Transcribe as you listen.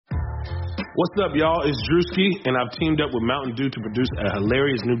What's up, y'all? It's Drewski, and I've teamed up with Mountain Dew to produce a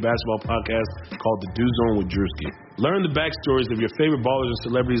hilarious new basketball podcast called The Dew Zone with Drewski. Learn the backstories of your favorite ballers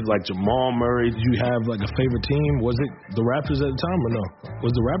and celebrities like Jamal Murray. Did you have like a favorite team? Was it the Raptors at the time or no?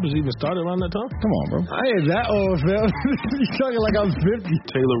 Was the Raptors even started around that time? Come on, bro. I ain't that old, fam. You talking like I was 50.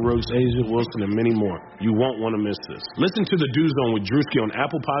 Taylor Rooks, Asia Wilson, and many more. You won't want to miss this. Listen to The Dew Zone with Drewski on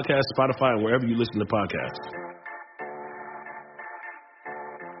Apple Podcasts, Spotify, and wherever you listen to podcasts.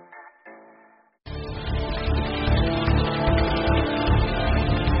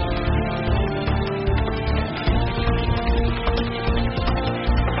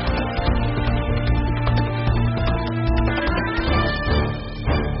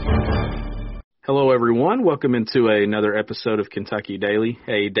 Hello, everyone. Welcome into another episode of Kentucky Daily,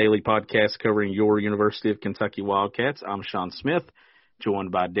 a daily podcast covering your University of Kentucky Wildcats. I'm Sean Smith,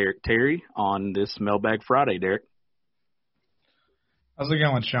 joined by Derek Terry on this Mailbag Friday. Derek. How's it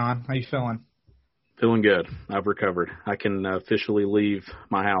going, Sean? How you feeling? Feeling good. I've recovered. I can officially leave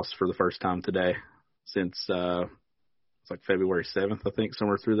my house for the first time today since it's like February 7th, I think,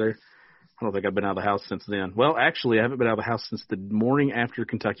 somewhere through there. I don't think I've been out of the house since then. Well, actually, I haven't been out of the house since the morning after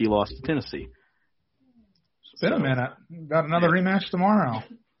Kentucky lost to Tennessee. It's been a minute. Got another rematch tomorrow.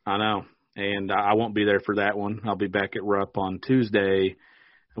 I know, and I won't be there for that one. I'll be back at Rupp on Tuesday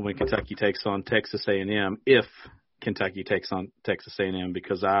when Kentucky takes on Texas A&M, if Kentucky takes on Texas A&M,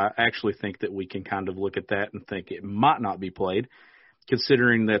 because I actually think that we can kind of look at that and think it might not be played,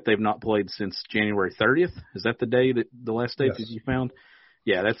 considering that they've not played since January 30th. Is that the last date that you found?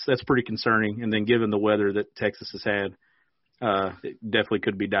 Yeah, that's pretty concerning. And then given the weather that Texas has had, it definitely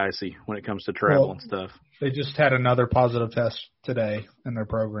could be dicey when it comes to travel and stuff. They just had another positive test today in their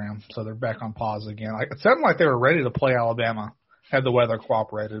program, so they're back on pause again. It sounded like they were ready to play Alabama had the weather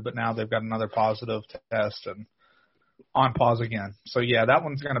cooperated, but now they've got another positive test and on pause again. So, yeah, that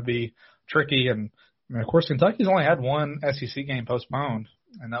one's going to be tricky. And, I mean, of course, Kentucky's only had one SEC game postponed,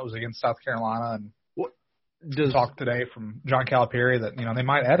 and that was against South Carolina. And just talk today from John Calipari that, they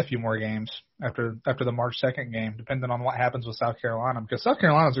might add a few more games after the March 2nd game, depending on what happens with South Carolina, because South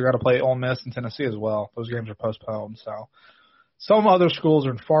Carolina's got to play Ole Miss and Tennessee as well. Those games are postponed. So some other schools are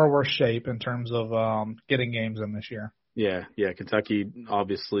in far worse shape in terms of getting games in this year. Yeah. Kentucky,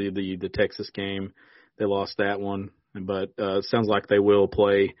 obviously, the Texas game, they lost that one. But it sounds like they will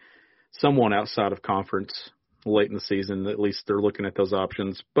play someone outside of conference late in the season. At least they're looking at those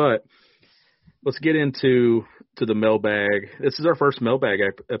options. But let's get into the mailbag. This is our first mailbag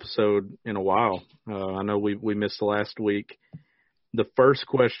episode in a while. I know we missed the last week. The first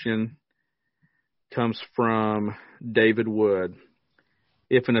question comes from David Wood.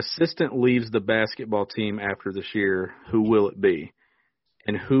 If an assistant leaves the basketball team after this year, who will it be?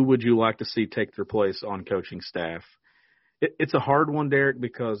 And who would you like to see take their place on coaching staff? It's a hard one, Derek,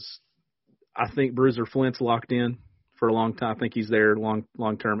 because I think Bruiser Flint's locked in for a long time. I think he's there long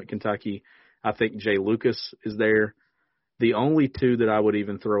term at Kentucky. I think Jay Lucas is there. The only two that I would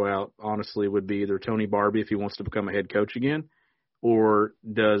even throw out, honestly, would be either Tony Barbie if he wants to become a head coach again, or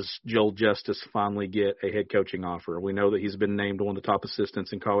does Joel Justice finally get a head coaching offer? We know that he's been named one of the top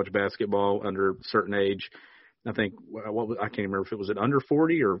assistants in college basketball under a certain age. I think I can't remember if it was under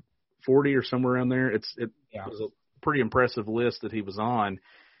 40 or 40 or somewhere around there. It was a pretty impressive list that he was on.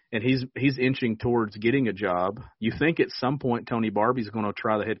 And he's inching towards getting a job. You think at some point Tony Barbie's going to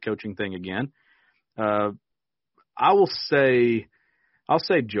try the head coaching thing again. I'll say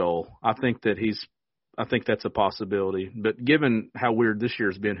Joel. I think that's a possibility. But given how weird this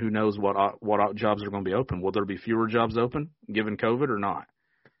year's been, who knows what jobs are going to be open? Will there be fewer jobs open given COVID or not?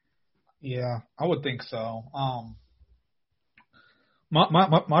 Yeah, I would think so.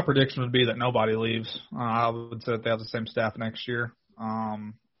 My prediction would be that nobody leaves. I would say that they have the same staff next year.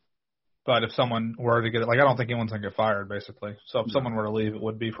 But if someone were to get it, I don't think anyone's going to get fired, basically. So if someone were to leave, it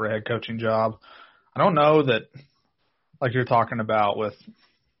would be for a head coaching job. I don't know that, like you're talking about with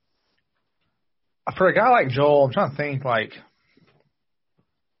 – for a guy like Joel, I'm trying to think,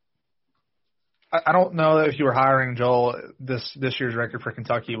 I don't know that if you were hiring Joel, this year's record for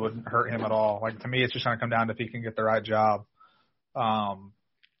Kentucky would hurt him at all. To me, it's just going to come down to if he can get the right job. The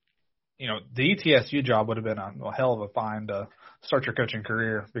ETSU job would have been a hell of a find to start your coaching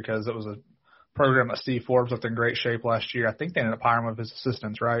career, because it was a program that Steve Forbes left in great shape last year. I think they ended up hiring one of his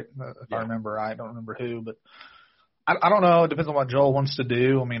assistants, right? If I remember right. I don't remember who, but I don't know. It depends on what Joel wants to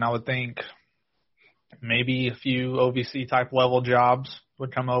do. I mean, I would think maybe a few OVC-type level jobs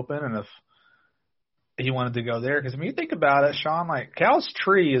would come open, and if he wanted to go there. Because, you think about it, Sean, Cal's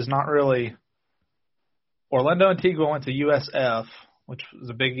tree is not really – Orlando Antigua went to USF – which was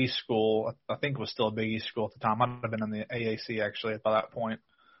a Big East school. I think it was still a Big East school at the time. Might have been in the AAC, actually, by that point.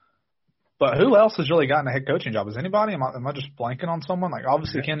 But who else has really gotten a head coaching job? Is anybody? Am I just blanking on someone? Like,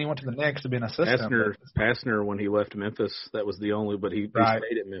 obviously, Kenny went to the Knicks to be an assistant. Pastner, when he left Memphis, that was the only, but he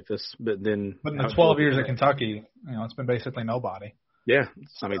stayed at Memphis. But in the 12 years at Kentucky, it's been basically nobody. Yeah.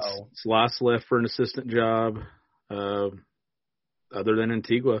 I mean, Slice left for an assistant job. Other than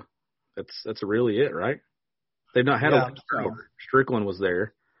Antigua, that's really it, right? They've not had a lot of turnover. Strickland was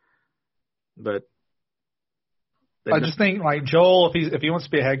there, but I just think like Joel, if he wants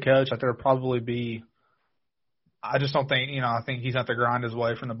to be a head coach, like there would probably be. I just don't think I think he's have to grind his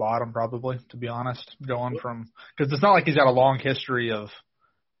way from the bottom, probably, to be honest. Going from because it's not like he's got a long history of.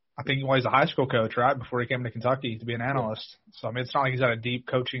 I think he's a high school coach, right, before he came to Kentucky to be an analyst. So I mean, it's not like he's got a deep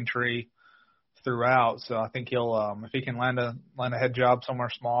coaching tree throughout. So I think he'll, if he can land a head job somewhere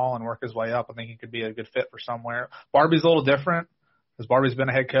small and work his way up, I think he could be a good fit for somewhere. Barbie's a little different because Barbie's been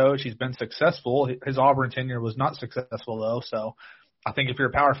a head coach. He's been successful. His Auburn tenure was not successful though. So I think if you're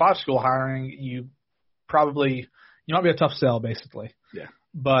a Power 5 school hiring, you might be a tough sell basically. Yeah.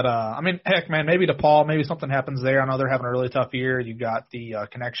 But I mean, heck, man, maybe DePaul, maybe something happens there. I know they're having a really tough year. You got the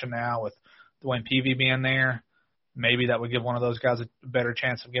connection now with Dwayne Peavy being there. Maybe that would give one of those guys a better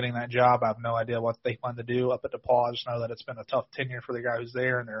chance of getting that job. I have no idea what they plan to do up at DePaul. I just know that it's been a tough tenure for the guy who's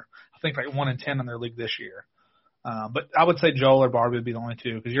there, and they're I think like 1-10 in their league this year. But I would say Joel or Barbie would be the only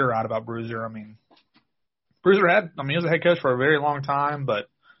two because you're right about Bruiser. I mean, Bruiser he was a head coach for a very long time, but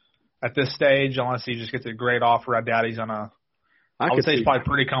at this stage, unless he just gets a great offer, I doubt he's gonna. I would say he's probably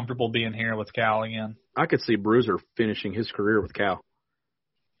pretty comfortable being here with Cal again. I could see Bruiser finishing his career with Cal.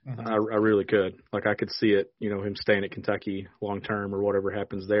 Mm-hmm. I really could. Like, I could see it, him staying at Kentucky long term or whatever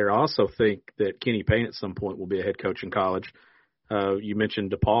happens there. I also think that Kenny Payne at some point will be a head coach in college. You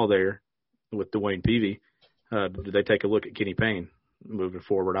mentioned DePaul there with Dwayne Peavy. Did they take a look at Kenny Payne moving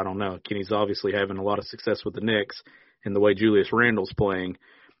forward? I don't know. Kenny's obviously having a lot of success with the Knicks, and the way Julius Randle's playing,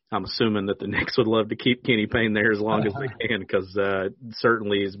 I'm assuming that the Knicks would love to keep Kenny Payne there as long as they can because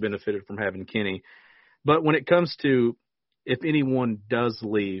certainly he's benefited from having Kenny. But when it comes to if anyone does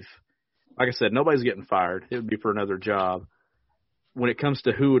leave, like I said, nobody's getting fired. It would be for another job. When it comes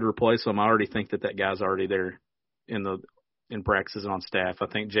to who would replace him, I already think that guy's already there in practices and on staff. I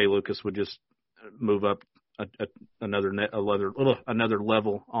think Jay Lucas would just move up another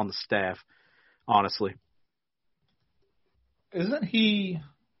level on the staff, honestly. Isn't he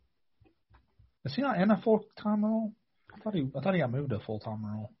 – is he not in a full-time role? I thought he got moved to a full-time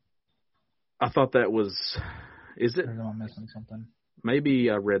role. I thought that was – is it? Or am I missing something? Maybe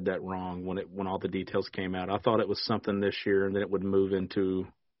I read that wrong when all the details came out. I thought it was something this year and then it would move into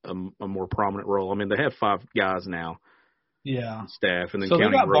a more prominent role. I mean, they have 5 guys now. Yeah. Staff. And then so they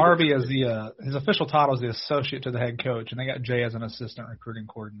got Barbie as his official title is the associate to the head coach, and they got Jay as an assistant recruiting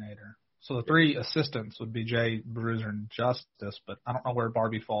coordinator. So the 3 assistants would be Jay, Bruiser, and Justice, but I don't know where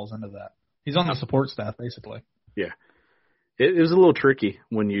Barbie falls into that. He's on the support staff, basically. Yeah. It was a little tricky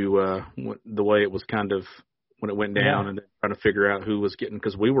when the way it was kind of when it went down and trying to figure out who was getting,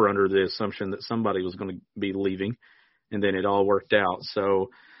 because we were under the assumption that somebody was going to be leaving, and then it all worked out. So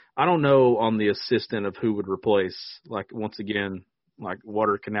I don't know on the assistant of who would replace, like, once again, like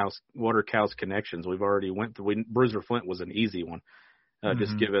Water Cow's connections. We've already went through. Bruiser Flint was an easy one,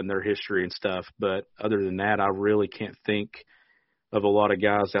 just given their history and stuff. But other than that, I really can't think of a lot of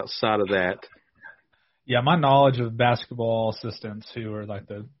guys outside of that. Yeah, my knowledge of basketball assistants who are like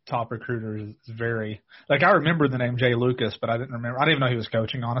the top recruiters is very – like I remember the name Jay Lucas, but I didn't even know he was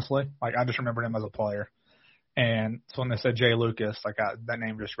coaching, honestly. Like I just remembered him as a player. And so when they said Jay Lucas, like that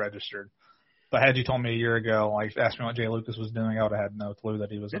name just registered. But had you told me a year ago, like asked me what Jay Lucas was doing, I would have had no clue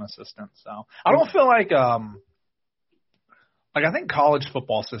that he was an assistant. So I don't feel like I think college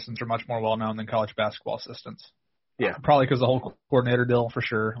football assistants are much more well-known than college basketball assistants. Yeah, probably because the whole coordinator deal for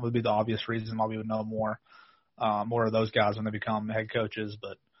sure would be the obvious reason why we would know more of those guys when they become head coaches.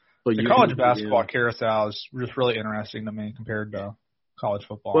 But the college basketball carousel is just really interesting to me compared to college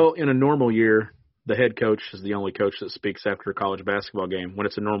football. Well, in a normal year, the head coach is the only coach that speaks after a college basketball game. When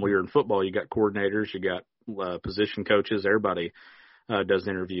it's a normal year in football, you got coordinators, you got position coaches, everybody does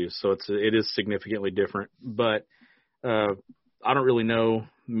interviews. So it is significantly different. But I don't really know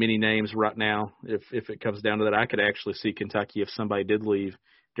many names right now. If it comes down to that, I could actually see Kentucky, if somebody did leave,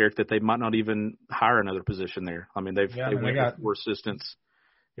 Derek, that they might not even hire another position there. I mean, they went with 4 assistants.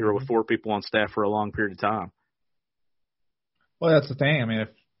 They were with 4 people on staff for a long period of time. Well, that's the thing. I mean, if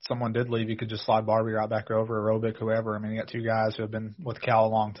someone did leave, you could just slide Barbie right back over, or Robic, whoever. I mean, you got 2 guys who have been with Cal a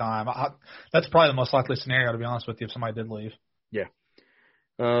long time. That's probably the most likely scenario, to be honest with you, if somebody did leave. Yeah.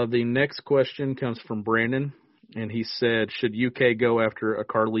 The next question comes from Brandon. And he said, should UK go after a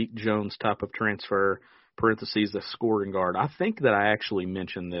Carlik Jones type of transfer, parentheses, the scoring guard? I think that I actually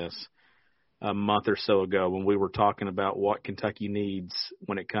mentioned this a month or so ago when we were talking about what Kentucky needs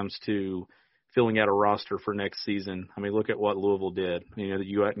when it comes to filling out a roster for next season. I mean, look at what Louisville did. You know, that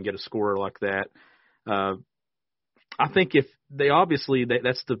you out and get a scorer like that. I think if they obviously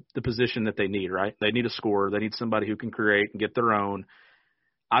that's the position that they need, right? They need a scorer. They need somebody who can create and get their own.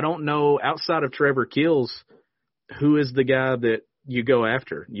 I don't know, outside of Trevor Keels, who is the guy that you go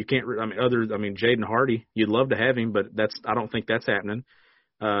after? You can't. Jaden Hardy. You'd love to have him, but I don't think that's happening.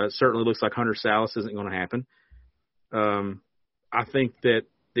 It certainly looks like Hunter Salas isn't going to happen. I think that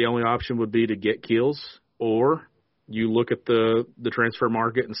the only option would be to get Keels, or you look at the transfer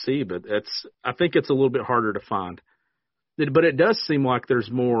market and see. But I think it's a little bit harder to find. But it does seem like there's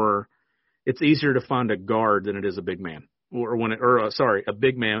more. It's easier to find a guard than it is a big man, a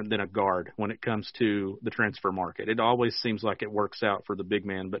big man than a guard when it comes to the transfer market. It always seems like it works out for the big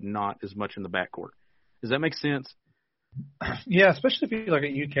man, but not as much in the backcourt. Does that make sense? Yeah, especially if you look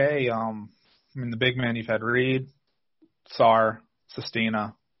at UK. The big men, you've had Reed, Sarr,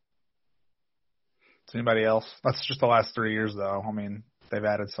 Sestina. Is anybody else? That's just the last 3 years, though. I mean, they've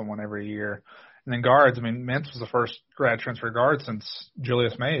added someone every year. And then guards, Mintz was the first grad transfer guard since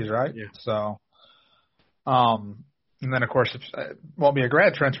Julius Mays, right? Yeah. So, and then, of course, it won't be a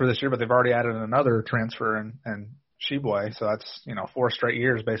grad transfer this year, but they've already added another transfer in Sheboy. So that's, 4 straight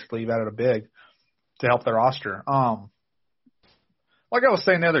years, basically, you've added a big to help their roster. Like I was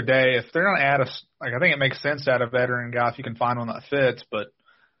saying the other day, if they're going to add I think it makes sense to add a veteran guy if you can find one that fits, but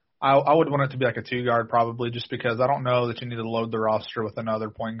I would want it to be like a 2-guard probably, just because I don't know that you need to load the roster with another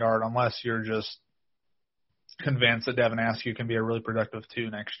point guard unless you're just convinced that Devin Askew can be a really productive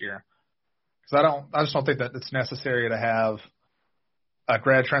 2 next year. Because I just don't think that it's necessary to have a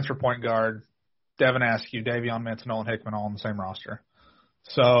grad transfer point guard, Devin Askew, Davion Mintz, and Nolan Hickman all on the same roster.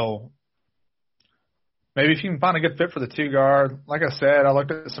 So maybe if you can find a good fit for the 2-guard, like I said, I looked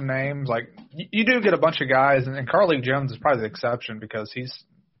at some names. Like you do get a bunch of guys, and Carlik Jones is probably the exception because he's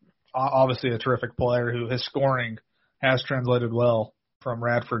obviously a terrific player who his scoring has translated well from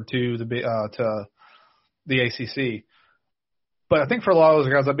Radford to the ACC. But I think for a lot of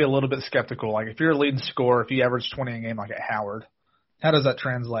those guys, I'd be a little bit skeptical. Like if you're a leading scorer, if you average 20 a game like at Howard, how does that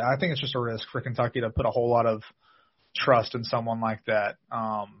translate? I think it's just a risk for Kentucky to put a whole lot of trust in someone like that.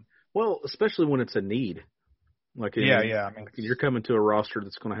 Well, especially when it's a need. You're coming to a roster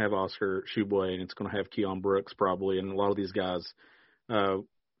that's going to have Oscar Sheboy and it's going to have Keon Brooks probably, and a lot of these guys.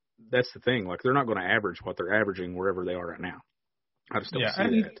 That's the thing. Like they're not going to average what they're averaging wherever they are right now. I just don't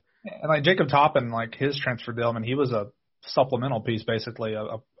see that. And like Jacob Toppin, like his transfer deal, he was a supplemental piece, basically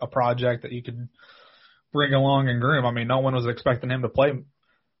a project that you could bring along and groom. No one was expecting him to play.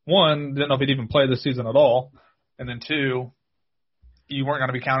 One, didn't know if he'd even play this season at all, and then 2, you weren't going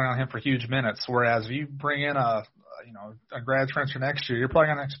to be counting on him for huge minutes. Whereas if you bring in a grad transfer next year, you're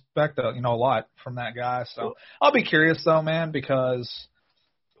probably going to expect a lot from that guy. So I'll be curious though, man, because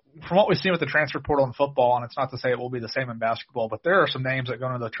from what we've seen with the transfer portal in football, and it's not to say it will be the same in basketball, but there are some names that go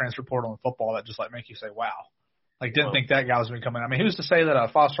into the transfer portal in football that just make you say, wow. Didn't think that guy was going to come in. Who's to say that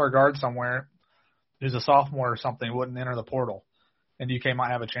a 5-star guard somewhere who's a sophomore or something wouldn't enter the portal and UK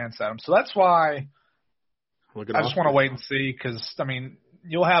might have a chance at him. So that's why I just want to wait and see because,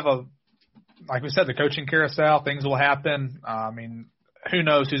 you'll have like we said, the coaching carousel, things will happen. Who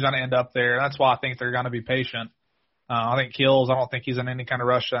knows who's going to end up there. That's why I think they're going to be patient. I think Keels, I don't think he's in any kind of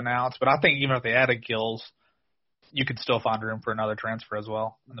rush to announce, but I think even if they added Keels, you could still find room for another transfer as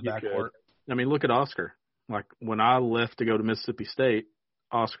well in the backcourt. Look at Oscar. Like when I left to go to Mississippi State,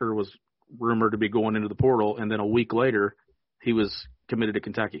 Oscar was rumored to be going into the portal, and then a week later, he was committed to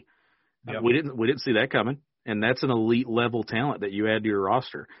Kentucky. Yep. We didn't see that coming, and that's an elite level talent that you add to your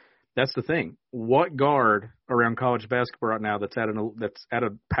roster. That's the thing. What guard around college basketball right now that's at a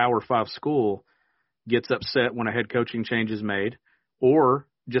Power 5 school gets upset when a head coaching change is made, or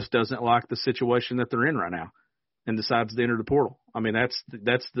just doesn't like the situation that they're in right now and decides to enter the portal? I guess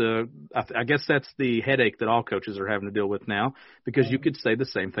that's the headache that all coaches are having to deal with now, because you could say the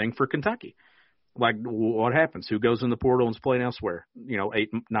same thing for Kentucky. Like, what happens? Who goes in the portal and is playing elsewhere,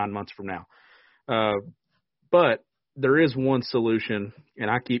 8-9 months from now? But there is one solution,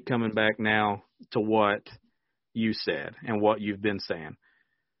 and I keep coming back now to what you said and what you've been saying.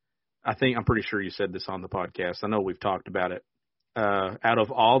 I'm pretty sure you said this on the podcast. I know we've talked about it. Out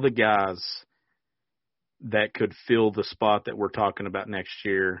of all the guys that could fill the spot that we're talking about next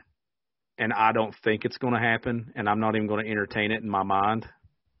year, and I don't think it's going to happen, and I'm not even going to entertain it in my mind,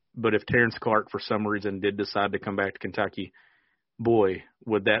 but if Terrence Clark for some reason did decide to come back to Kentucky, boy,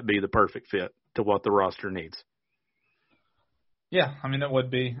 would that be the perfect fit to what the roster needs. Yeah, it would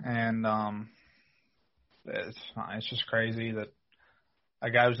be, and it's just crazy that a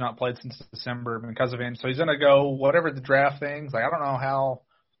guy who's not played since December because of him. So he's going to go whatever the draft things. Like, I don't know how.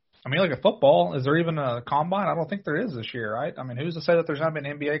 I mean, look at football. Is there even a combine? I don't think there is this year, right? I mean, who's to say that there's not been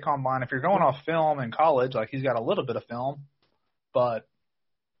an NBA combine? If you're going off film in college, like he's got a little bit of film, but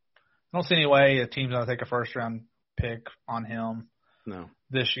I don't see any way a team's going to take a first-round pick on him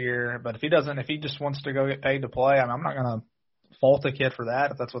this year. But if he just wants to go get paid to play, I mean, I'm not going to fault the kid for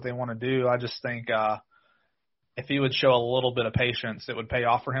that if that's what they want to do. I just think if he would show a little bit of patience, it would pay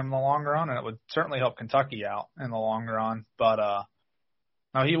off for him in the long run, and it would certainly help Kentucky out in the long run. But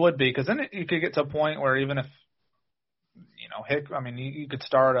no, he would be, because then you could get to a point where even if, you could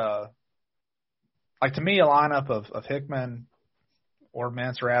start to me, a lineup of Hickman or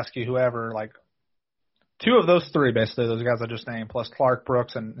Mintz or Askew, whoever, like two of those three, basically, those guys I just named, plus Clark,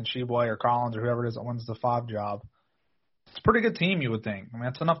 Brooks, and Sheboy or Collins or whoever it is that wins the 5 job. It's a pretty good team, you would think. I mean,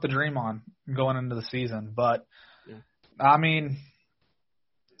 it's enough to dream on going into the season. But, I mean,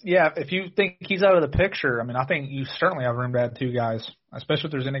 yeah, if you think he's out of the picture, I mean, I think you certainly have room to add 2 guys, especially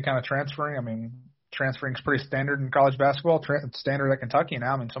if there's any kind of transferring. I mean, transferring is pretty standard in college basketball. It's standard at Kentucky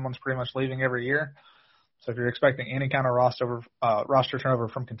now. I mean, someone's pretty much leaving every year. So if you're expecting any kind of roster turnover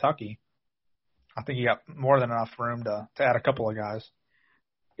from Kentucky, I think you got more than enough room to add a couple of guys.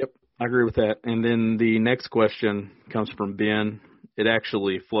 Yep, I agree with that. And then the next question comes from Ben. It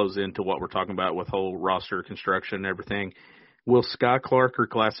actually flows into what we're talking about with whole roster construction and everything. Will Sky Clark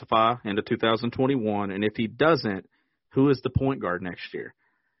reclassify into 2021? And if he doesn't, who is the point guard next year?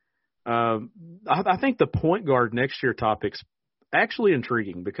 I think the point guard next year topic's actually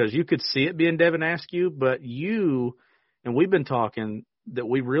intriguing because you could see it being Devin Askew, but and we've been talking that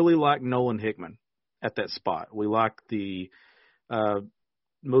we really like Nolan Hickman at that spot. We like the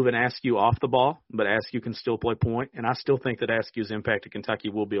moving Askew off the ball, but Askew can still play point, and I still think that Askew's impact at Kentucky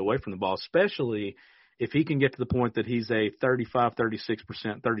will be away from the ball, especially if he can get to the point that he's a 35,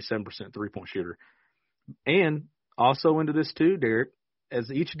 36%, 37% three-point shooter. And also into this too, Derek, as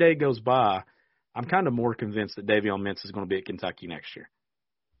each day goes by, I'm kind of more convinced that Davion Mintz is going to be at Kentucky next year.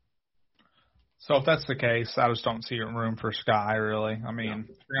 So if that's the case, I just don't see room for Sky, really. I mean,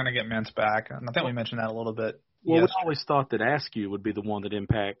 you're going to get Mintz back. And I think we mentioned that a little bit. Well, we always thought that Askew would be the one that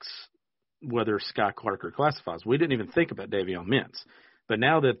impacts whether Sky Clark reclassifies. We didn't even think about Davion Mintz. But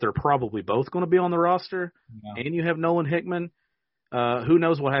now that they're probably both going to be on the roster and you have Nolan Hickman, who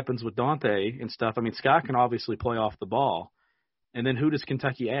knows what happens with Dante and stuff. I mean, Sky can obviously play off the ball. And then who does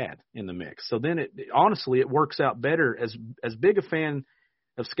Kentucky add in the mix? So then honestly, it works out better. As big a fan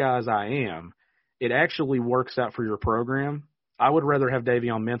of Sky as I am, it actually works out for your program. I would rather have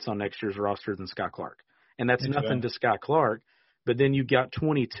Davion Mintz on next year's roster than Sky Clark. And that's nothing to Sky Clark. But then you got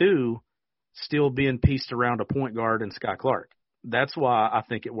 22 still being pieced around a point guard and Sky Clark. That's why I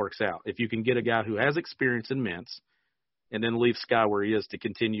think it works out. If you can get a guy who has experience in Mintz and then leave Sky where he is to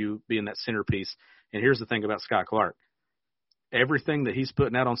continue being that centerpiece. And here's the thing about Sky Clark. Everything that he's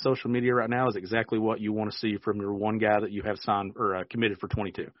putting out on social media right now is exactly what you want to see from your one guy that you have signed or committed for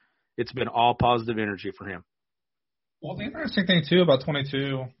 22. It's been all positive energy for him. Well, the interesting thing, too, about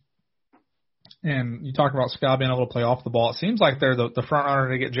 22, and you talk about Sky being able to play off the ball, it seems like they're the front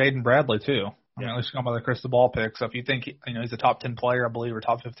runner to get Jaden Bradley, too. I mean, at least going by the crystal ball pick. So if you think he's a top 10 player, I believe, or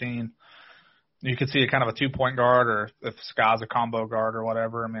top 15, you could see a kind of a 2-point guard, or if Sky's a combo guard or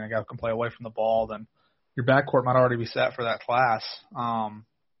whatever, I mean, a guy who can play away from the ball, then your backcourt might already be set for that class,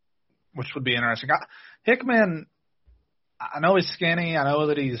 which would be interesting. Hickman, I know he's skinny. I know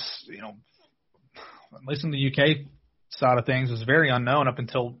that he's, at least in the UK side of things, was very unknown up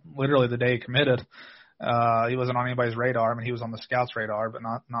until literally the day he committed. He wasn't on anybody's radar. I mean, he was on the scouts' radar, but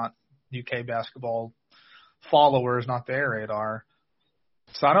not UK basketball followers, not their radar.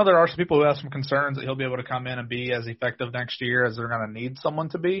 So I know there are some people who have some concerns that he'll be able to come in and be as effective next year as they're going to need someone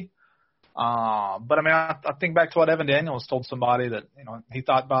to be. But I mean, I think back to what Evan Daniels told somebody that, he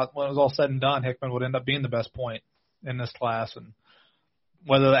thought about when it was all said and done, Hickman would end up being the best point in this class. And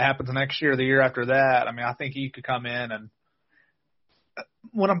whether that happens next year or the year after that, I mean, I think he could come in. And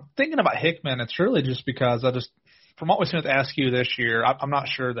when I'm thinking about Hickman, it's really just because from what we've seen with Askew this year, I'm not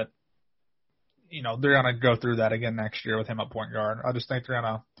sure that, they're going to go through that again next year with him at point guard. I just think they're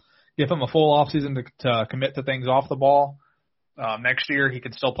going to give him a full offseason to commit to things off the ball. Next year, he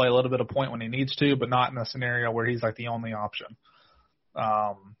could still play a little bit of point when he needs to, but not in a scenario where he's like the only option.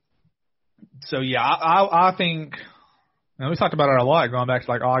 So, yeah, I think we talked about it a lot going back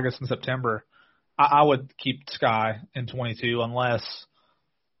to like August and September. I would keep Sky in 22 unless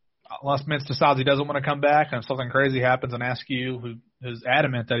Mintz decides he doesn't want to come back and if something crazy happens and Askew, who is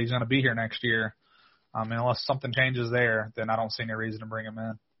adamant that he's going to be here next year, unless something changes there, then I don't see any reason to bring him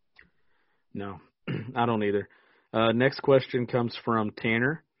in. No, I don't either. Next question comes from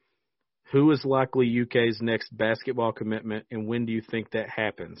Tanner. Who is likely UK's next basketball commitment, and when do you think that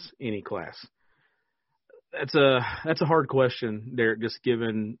happens? Any class? That's a hard question, Derek, just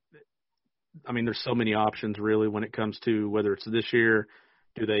given – I mean, there's so many options really when it comes to whether it's this year.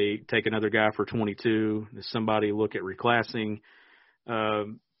 Do they take another guy for 22? Does somebody look at reclassing?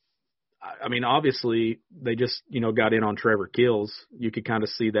 I mean, obviously, they just, got in on Trevor Kills. You could kind of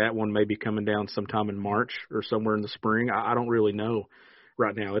see that one maybe coming down sometime in March or somewhere in the spring. I don't really know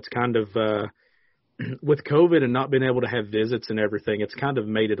right now. It's kind of with COVID and not being able to have visits and everything, it's kind of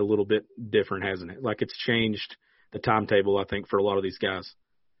made it a little bit different, hasn't it? Like it's changed the timetable, I think, for a lot of these guys.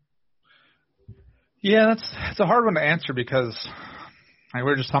 Yeah, it's a hard one to answer because we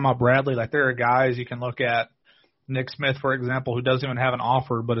were just talking about Bradley. Like there are guys you can look at, Nick Smith, for example, who doesn't even have an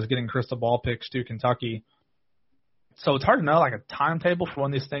offer but is getting crystal ball picks to Kentucky. So it's hard to know like a timetable for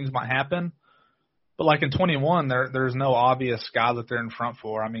when these things might happen. But like in 21, there's no obvious guy that they're in front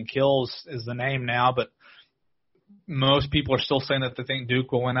for. I mean, Kills is the name now, but most people are still saying that they think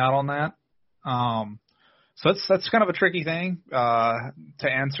Duke will win out on that. So that's kind of a tricky thing to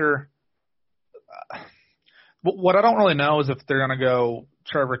answer. What I don't really know is if they're going to go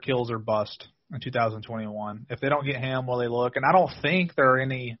Trevor Kills or bust in 2021. If they don't get him, will they look? And I don't think there are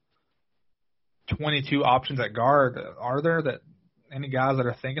any 22 options at guard. Are there that any guys that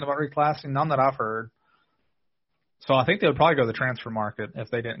are thinking about reclassing? None that I've heard. So I think they would probably go to the transfer market if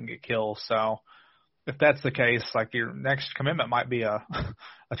they didn't get Kills. So if that's the case, like your next commitment might be a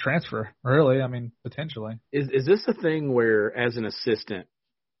transfer, really. I mean, potentially. Is this a thing where, as an assistant,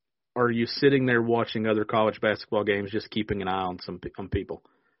 are you sitting there watching other college basketball games, just keeping an eye on on people?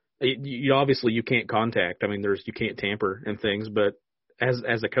 You obviously you can't contact. I mean, you can't tamper and things. But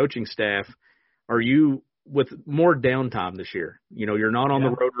as a coaching staff, are you with more downtime this year? You're not on the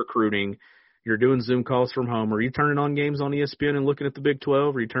road recruiting. You're doing Zoom calls from home. Are you turning on games on ESPN and looking at the Big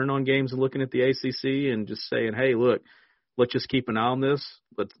 12? Are you turning on games and looking at the ACC and just saying, hey, look, let's just keep an eye on this?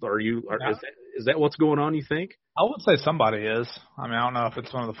 Is that what's going on, you think? I would say somebody is. I mean, I don't know if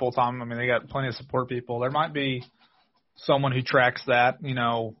it's one of the full-time. I mean, they got plenty of support people. There might be someone who tracks that,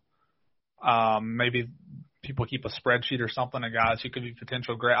 maybe people keep a spreadsheet or something of guys who could be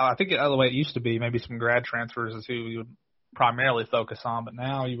potential grad. I think the way it used to be, maybe some grad transfers is who you would primarily focus on, but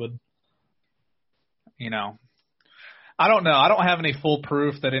now you would, I don't know. I don't have any full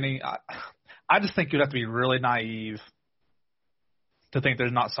proof that I just think you'd have to be really naive to think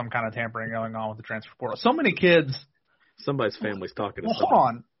there's not some kind of tampering going on with the transfer portal. So many kids. Somebody's family's talking to somebody.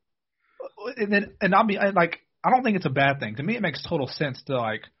 Hold on. And I'll be like, I don't think it's a bad thing. To me, it makes total sense to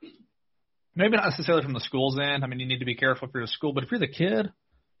like, maybe not necessarily from the school's end. I mean, you need to be careful if you're a school, but if you're the kid,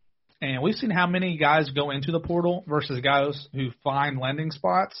 and we've seen how many guys go into the portal versus guys who find landing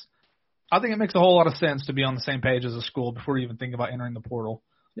spots, I think it makes a whole lot of sense to be on the same page as a school before you even think about entering the portal.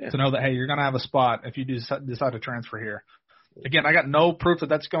 Yeah. To know that, hey, you're going to have a spot if you decide to transfer here. Again, I got no proof that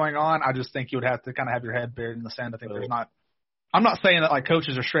that's going on. I just think you would have to kind of have your head buried in the sand. I think there's not – I'm not saying that like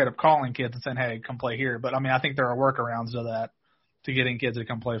coaches are straight up calling kids and saying, hey, come play here. But, I mean, I think there are workarounds to that to getting kids to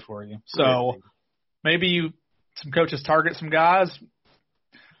come play for you. So maybe some coaches target some guys.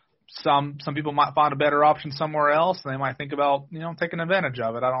 Some people might find a better option somewhere else, and they might think about, taking advantage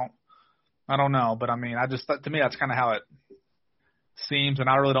of it. I don't know. But, I mean, to me, that's kind of how it seems, and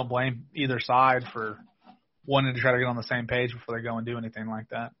I really don't blame either side for wanting to try to get on the same page before they go and do anything like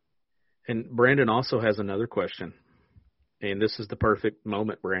that. And Brandon also has another question. And this is the perfect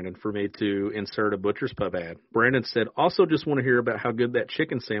moment, Brandon, for me to insert a Butcher's Pub ad. Brandon said, also just want to hear about how good that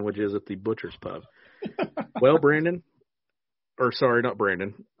chicken sandwich is at the Butcher's Pub. Well, Brandon, or sorry, not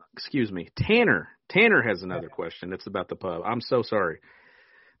Brandon, excuse me, Tanner. Tanner has another question. It's about the pub. I'm so sorry.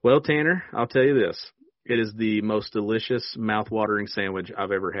 Well, Tanner, I'll tell you this. It is the most delicious, mouth-watering sandwich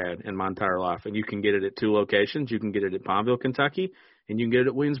I've ever had in my entire life. And you can get it at 2 locations. You can get it at Pineville, Kentucky, and you can get it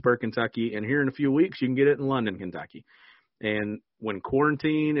at Williamsburg, Kentucky. And here in a few weeks, you can get it in London, Kentucky. And when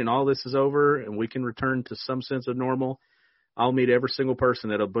quarantine and all this is over and we can return to some sense of normal, I'll meet every single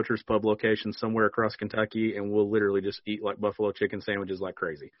person at a Butcher's Pub location somewhere across Kentucky, and we'll literally just eat like buffalo chicken sandwiches like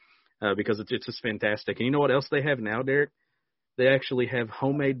crazy because it's just fantastic. And you know what else they have now, Derek? They actually have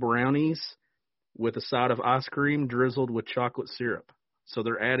homemade brownies with a side of ice cream drizzled with chocolate syrup. So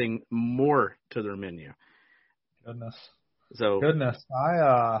they're adding more to their menu. Goodness.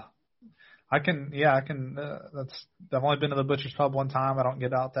 I can, I've only been to the Butcher's Pub one time. I don't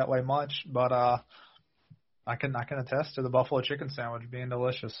get out that way much, but I can attest to the buffalo chicken sandwich being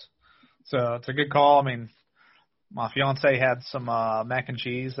delicious. So it's a good call. I mean, my fiance had some mac and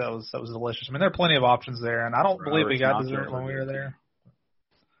cheese. That was delicious. I mean, there are plenty of options there, and I don't believe we got dessert when we were there.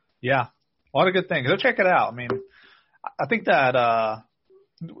 Yeah. A lot of good things. Go check it out. I mean, I think that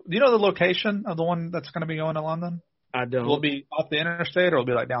do you know the location of the one that's going to be going to London? I don't. Will it be off the interstate or will it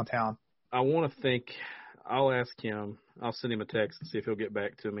be like downtown? I want to think. I'll ask him. I'll send him a text and see if he'll get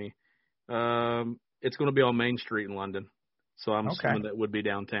back to me. It's going to be on Main Street in London, so I'm assuming that would be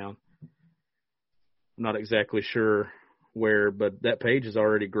downtown. I'm not exactly sure where, but that page is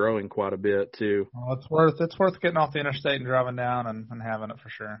already growing quite a bit too. Well, it's worth getting off the interstate and driving down and having it for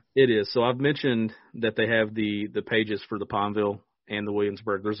sure. It is. So I've mentioned that they have the pages for the Palmville and the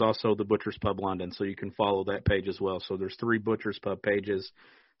Williamsburg. There's also the Butcher's Pub London, so you can follow that page as well. So there's 3 Butcher's Pub pages.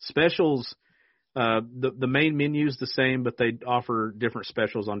 Specials, the main menu is the same, but they offer different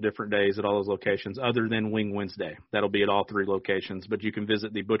specials on different days at all those locations other than Wing Wednesday. That'll be at all 3 locations, but you can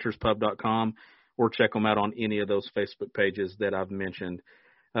visit thebutcherspub.com or check them out on any of those Facebook pages that I've mentioned.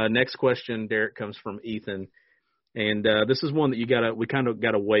 Next question, Derek, comes from Ethan. And this is one that we kind of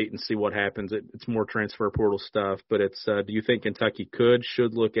got to wait and see what happens. It's more transfer portal stuff, but it's do you think Kentucky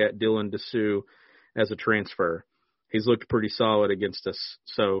should look at Dylan Dessou as a transfer? He's looked pretty solid against us.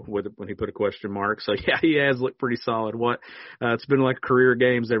 So when he put a question mark, so yeah, he has looked pretty solid. It's been like career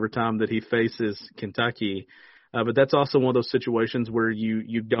games every time that he faces Kentucky, but that's also one of those situations where you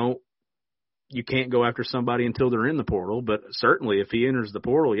can't go after somebody until they're in the portal. But certainly if he enters the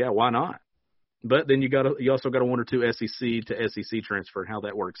portal, yeah, why not? But then you also got a 1 or 2 SEC to SEC transfer and how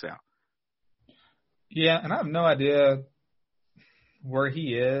that works out. Yeah, and I have no idea where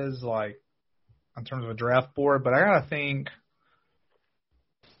he is, like, in terms of a draft board, but I gotta think.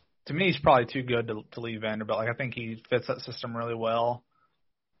 To me, he's probably too good to leave Vanderbilt. Like, I think he fits that system really well.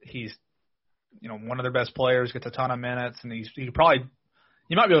 He's, one of their best players, gets a ton of minutes, and he might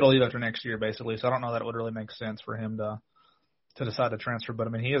be able to leave after next year, basically. So I don't know that it would really make sense for him to decide to transfer. But, I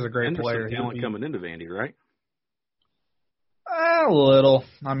mean, he is a great player. There's some talent coming into Vandy, right? A little.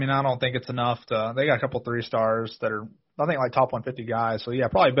 I mean, I don't think it's enough they got a couple 3-stars that are, I think, like top 150 guys. So, yeah,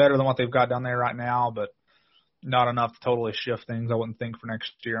 probably better than what they've got down there right now, but not enough to totally shift things, I wouldn't think, for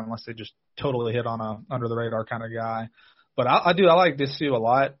next year unless they just totally hit on a under-the-radar kind of guy. But I like Dessou a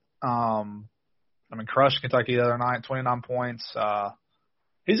lot. I mean, crushed Kentucky the other night, 29 points.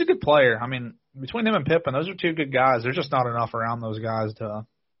 He's a good player. I mean, between him and Pippen, those are 2 good guys. There's just not enough around those guys to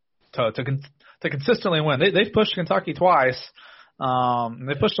consistently win. They've pushed Kentucky twice.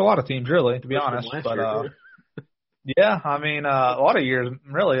 They pushed a lot of teams, really, to be honest. But yeah, I mean, a lot of years,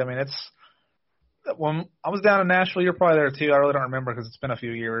 really. I mean, it's when I was down in Nashville, you're probably there too. I really don't remember because it's been a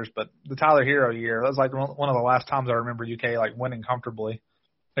few years. But the Tyler Hero year, that was like one of the last times I remember UK like winning comfortably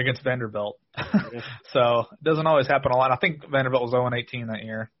against Vanderbilt. So it doesn't always happen a lot. I think Vanderbilt was 0-18 that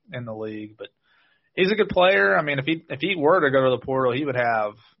year in the league, but he's a good player. I mean, if he were to go to the portal, he would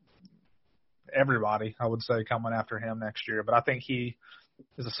have everybody, I would say, coming after him next year. But I think he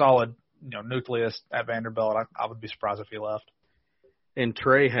is a solid, nucleus at Vanderbilt. I would be surprised if he left. And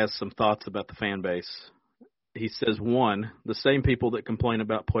Trey has some thoughts about the fan base. He says, 1, the same people that complain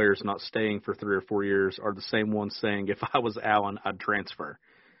about players not staying for 3 or 4 years are the same ones saying, if I was Allen, I'd transfer.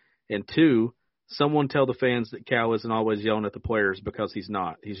 And 2, someone tell the fans that Cal isn't always yelling at the players because he's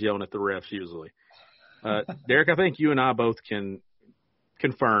not. He's yelling at the refs usually. Derek, I think you and I both can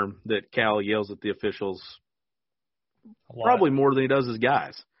confirm that Cal yells at the officials probably more than he does his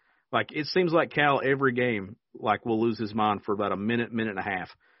guys. Like, it seems like Cal every game, like, will lose his mind for about a minute and a half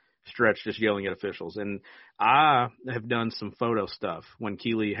stretch just yelling at officials. And I have done some photo stuff when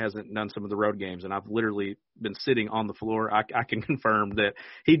Keeley hasn't done some of the road games, and I've literally been sitting on the floor. I can confirm that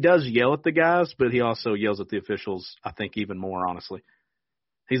he does yell at the guys, but he also yells at the officials, I think, even more, honestly.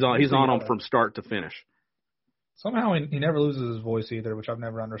 He's on them from start to finish. Somehow he never loses his voice either, which I've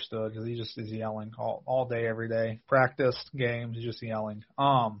never understood because he just is yelling all day, every day. Practice, games, he's just yelling.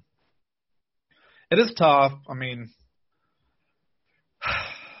 It is tough. I mean,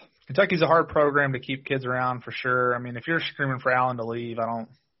 Kentucky's a hard program to keep kids around for sure. I mean, if you're screaming for Allen to leave, I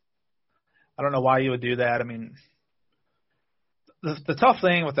don't know why you would do that. I mean, the tough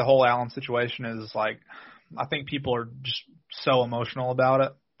thing with the whole Allen situation is, like, I think people are just so emotional about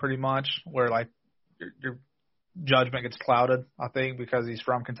it pretty much, where, like, your judgment gets clouded, I think, because he's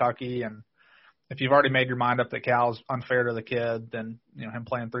from Kentucky. And if you've already made your mind up that Cal's unfair to the kid, then, him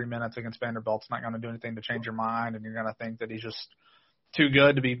playing 3 minutes against Vanderbilt's not going to do anything to change your mind, and you're going to think that he's just too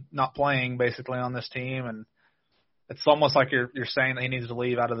good to be not playing basically on this team. And it's almost like you're saying that he needs to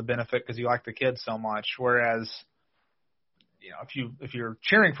leave out of the benefit because you like the kid so much. Whereas, if you're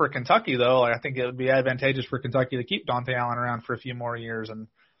cheering for Kentucky, though, I think it would be advantageous for Kentucky to keep Dante Allen around for a few more years. And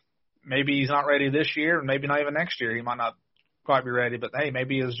maybe he's not ready this year, and maybe not even next year. He might not quite be ready, but hey,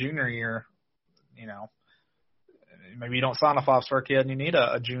 maybe his junior year, maybe you don't sign a 5-star kid and you need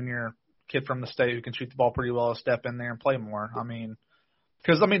a junior kid from the state who can shoot the ball pretty well to step in there and play more. I mean,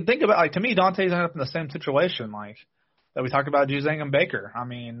 because, think about, like, to me, Dante's ended up in the same situation, like, that we talked about Juzang and Baker. I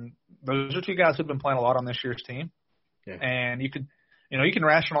mean, those are two guys who've been playing a lot on this year's team. Yeah. And you can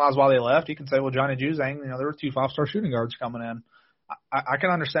rationalize why they left. You can say, well, Johnny Juzang, there were 2 5-star shooting guards coming in. I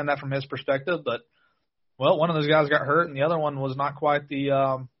can understand that from his perspective, but, well, one of those guys got hurt and the other one was not quite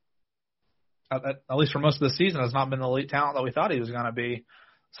the at least for most of the season, has not been the elite talent that we thought he was going to be.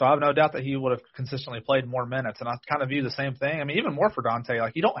 So I have no doubt that he would have consistently played more minutes. And I kind of view the same thing. I mean, even more for Dante.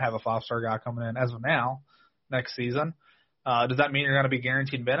 Like, you don't have a 5-star guy coming in as of now next season. Does that mean you're going to be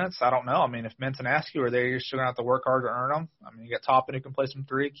guaranteed minutes? I don't know. I mean, if Mintz and Askew are there, you're still going to have to work hard to earn them. I mean, you got Toppin who can play some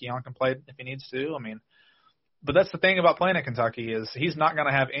 3. Keon can play if he needs to. I mean, but that's the thing about playing at Kentucky is he's not going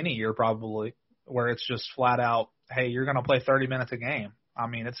to have any year probably where it's just flat out, hey, you're going to play 30 minutes a game. I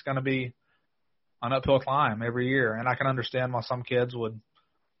mean, it's going to be an uphill climb every year. And I can understand why some kids would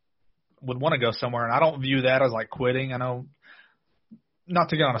want to go somewhere. And I don't view that as like quitting. I know, not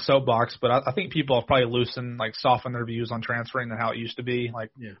to get on a soapbox, but I think people have probably softened their views on transferring than how it used to be. Like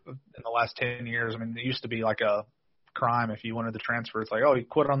in the last 10 years, I mean, it used to be like a crime if you wanted to transfer. It's like, oh, he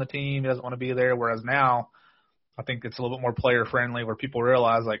quit on the team, he doesn't want to be there. Whereas now, I think it's a little bit more player friendly, where people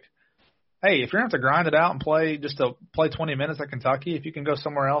realize like, hey, if you're going to have to grind it out and play 20 minutes at Kentucky, if you can go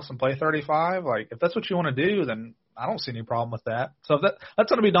somewhere else and play 35, like if that's what you want to do, then I don't see any problem with that. So that's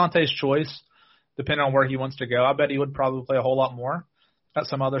going to be Dante's choice, depending on where he wants to go. I bet he would probably play a whole lot more at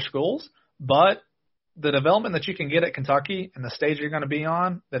some other schools. But the development that you can get at Kentucky and the stage you're going to be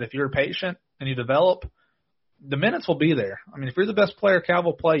on, that if you're patient and you develop, the minutes will be there. I mean, if you're the best player, Cal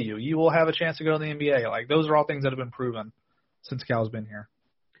will play you. You will have a chance to go to the NBA. Like, those are all things that have been proven since Cal's been here.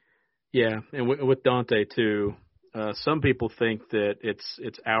 Yeah, and with Dante too, some people think that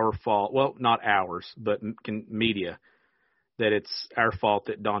it's our fault. Well, not ours, but media, that it's our fault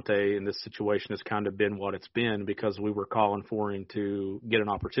that Dante in this situation has kind of been what it's been because we were calling for him to get an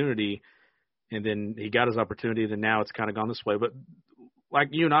opportunity, and then he got his opportunity, and now it's kind of gone this way. But like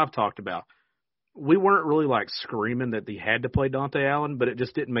you and I have talked about, we weren't really like screaming that he had to play Dante Allen, but it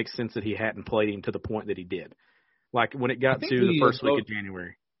just didn't make sense that he hadn't played him to the point that he did. Like when it got to the first week of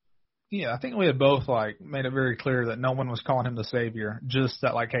January. Yeah, I think we had both made it very clear that no one was calling him the savior. Just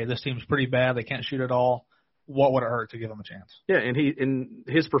that hey, this team's pretty bad. They can't shoot at all. What would it hurt to give him a chance? Yeah, and in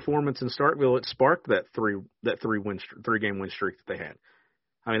his performance in Starkville, it sparked that three-game win streak that they had.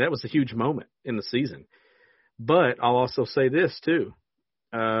 I mean, that was a huge moment in the season. But I'll also say this too.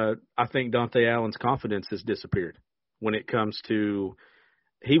 I think Dante Allen's confidence has disappeared when it comes to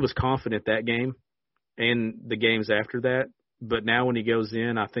he was confident that game and the games after that. But now when he goes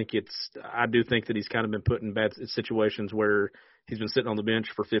in, I do think that he's kind of been put in bad situations where he's been sitting on the bench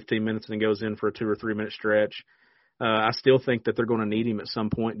for 15 minutes and goes in for a 2 or 3 minute stretch. I still think that they're going to need him at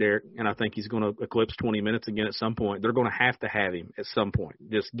some point, Derek, and I think he's going to eclipse 20 minutes again at some point. They're going to have him at some point,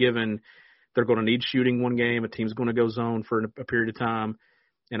 just given they're going to need shooting one game. A team's going to go zone for a period of time,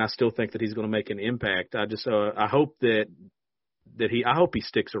 and I still think that he's going to make an impact. I hope that I hope he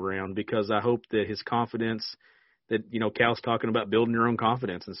sticks around because I hope that his confidence – that, Cal's talking about building your own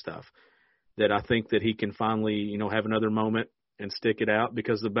confidence and stuff, that I think that he can finally, have another moment and stick it out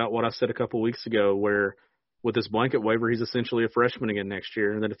because about what I said a couple of weeks ago where with this blanket waiver, he's essentially a freshman again next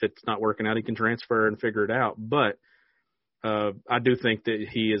year, and that if it's not working out, he can transfer and figure it out. But I do think that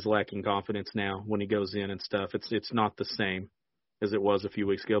he is lacking confidence now when he goes in and stuff. It's not the same as it was a few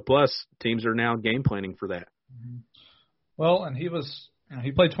weeks ago. Plus, teams are now game planning for that. Well, and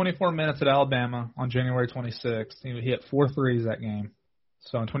he played 24 minutes at Alabama on January 26th. He hit 4 threes that game.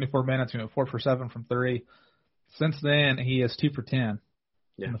 So in 24 minutes, he went 4 for 7 from 3. Since then, he is 2 for 10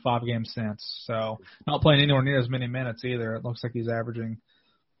 in the 5 games since. So not playing anywhere near as many minutes either. It looks like he's averaging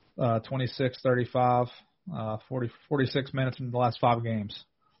 26, 35, 46 minutes in the last 5 games.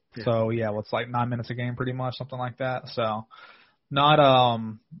 Yeah. So, it's like 9 minutes a game pretty much, something like that. So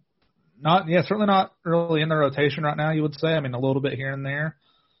certainly not really in the rotation right now, you would say. I mean, a little bit here and there.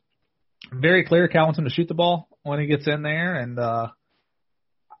 Very clear Cal wants him to shoot the ball when he gets in there, and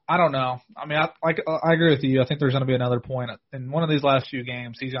I don't know. I mean, I agree with you. I think there's going to be another point. In one of these last few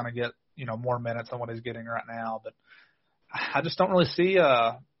games, he's going to get, more minutes than what he's getting right now. But I just don't really see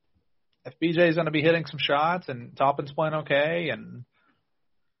if BJ's going to be hitting some shots and Toppin's playing okay. And,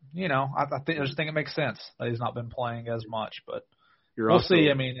 I just think it makes sense that he's not been playing as much. But we'll see.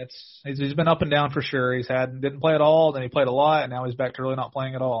 I mean, he's been up and down for sure. Didn't play at all, then he played a lot, and now he's back to really not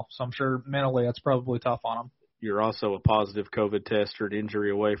playing at all. So I'm sure mentally that's probably tough on him. You're also a positive COVID test or an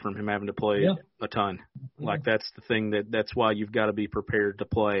injury away from him having to play a ton. Like that's the thing that's why you've got to be prepared to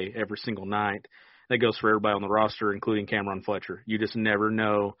play every single night. That goes for everybody on the roster, including Cameron Fletcher. You just never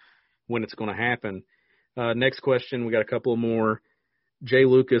know when it's going to happen. Next question, we got a couple more.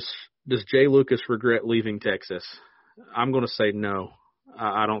 Does Jay Lucas regret leaving Texas? I'm going to say no.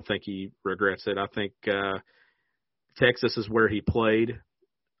 I don't think he regrets it. I think Texas is where he played.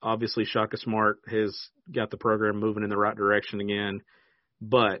 Obviously, Shaka Smart has got the program moving in the right direction again.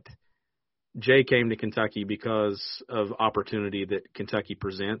 But Jay came to Kentucky because of opportunity that Kentucky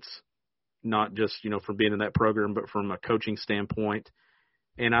presents, not just, from being in that program, but from a coaching standpoint.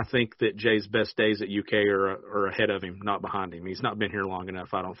 And I think that Jay's best days at UK are ahead of him, not behind him. He's not been here long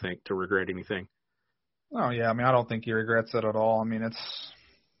enough, I don't think, to regret anything. Oh, yeah. I don't think he regrets it at all.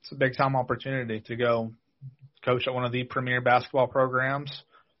 It's a big-time opportunity to go coach at one of the premier basketball programs.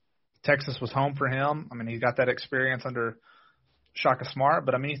 Texas was home for him. He got that experience under Shaka Smart.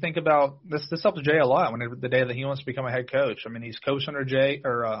 But, you think about this helps Jay a lot the day that he wants to become a head coach. He's coached under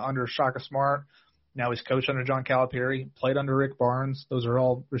under Shaka Smart. Now he's coached under John Calipari, played under Rick Barnes. Those are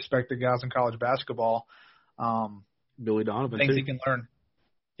all respected guys in college basketball. Billy Donovan, things too. He can learn.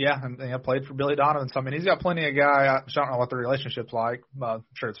 Yeah, and I played for Billy Donovan. So, he's got plenty of guy. I don't know what the relationship's like. I'm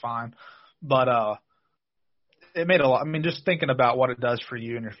sure it's fine. But it made a lot. Just thinking about what it does for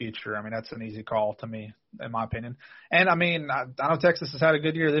you in your future, that's an easy call to me, in my opinion. And, I know Texas has had a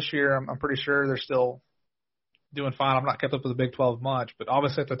good year this year. I'm pretty sure they're still doing fine. I'm not kept up with the Big 12 much, but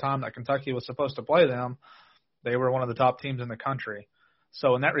obviously at the time that Kentucky was supposed to play them, they were one of the top teams in the country.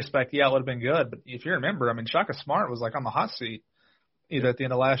 So in that respect, yeah, it would have been good. But if you remember, Shaka Smart was on the hot seat either at the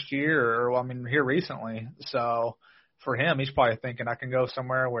end of last year or here recently. So for him, he's probably thinking I can go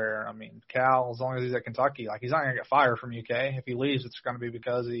somewhere where, Cal, as long as he's at Kentucky, he's not going to get fired from UK. If he leaves, it's going to be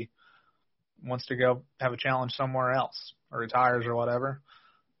because he wants to go have a challenge somewhere else or retires or whatever.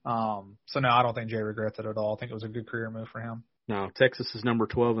 So no, I don't think Jay regrets it at all. I think it was a good career move for him. No, Texas is number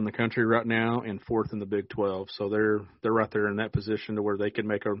 12 in the country right now and 4th in the Big 12. So they're right there in that position to where they can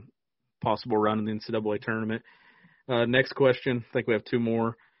make a possible run in the NCAA tournament. Next question, I think we have two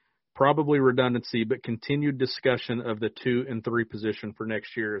more. Probably redundancy, but continued discussion of the 2 and 3 position for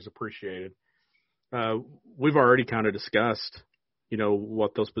next year is appreciated. We've already kind of discussed,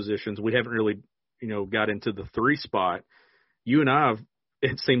 what those positions. We haven't really, got into the 3 spot. You and I have,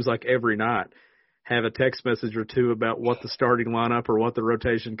 it seems like every night, have a text message or two about what the starting lineup or what the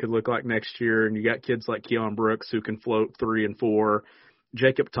rotation could look like next year. And you got kids like Keon Brooks who can float 3 and 4.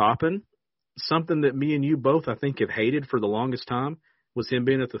 Jacob Toppin, something that me and you both, I think, have hated for the longest time was him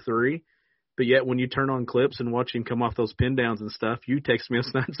being at the 3. But yet when you turn on clips and watch him come off those pin downs and stuff, you text me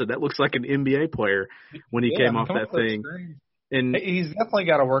last night and said that looks like an NBA player when he came off that thing. And he's definitely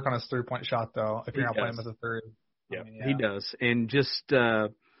got to work on his 3-point shot, though, if you're not playing with a 3. Yeah, he does. And just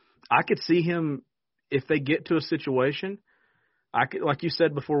I could see him, if they get to a situation, like you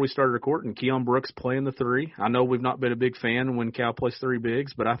said before we started recording, Keon Brooks playing the 3. I know we've not been a big fan when Cal plays 3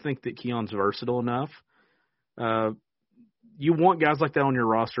 bigs, but I think that Keon's versatile enough. You want guys like that on your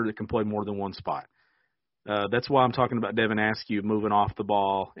roster that can play more than one spot. That's why I'm talking about Devin Askew moving off the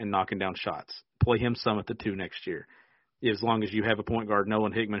ball and knocking down shots. Play him some at the 2 next year, as long as you have a point guard,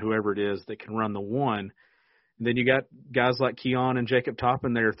 Nolan Hickman, whoever it is, that can run the 1. And then you got guys like Keon and Jacob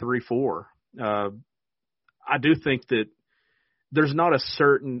Toppin there, 3-4. I do think that there's not a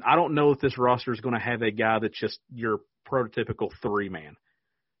certain – I don't know if this roster is going to have a guy that's just your prototypical 3-man.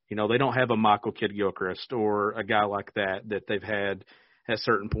 They don't have a Michael Kidd-Gilchrist or a guy like that they've had at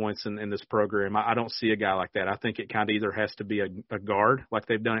certain points in this program. I don't see a guy like that. I think it kind of either has to be a guard, like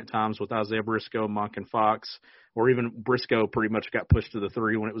they've done at times with Isaiah Briscoe, Monk, and Fox, or even Briscoe pretty much got pushed to the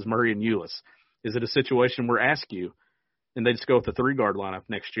 3 when it was Murray and Ulis. Is it a situation where Askew, and they just go with the 3-guard lineup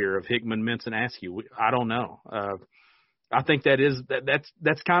next year of Hickman, Mintz, and Askew? I don't know. I think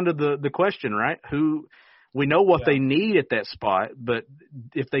that's kind of the question, right? We know what they need at that spot, but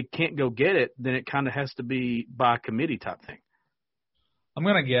if they can't go get it, then it kind of has to be by committee type thing. I'm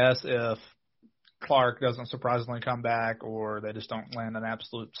going to guess if Clark doesn't surprisingly come back or they just don't land an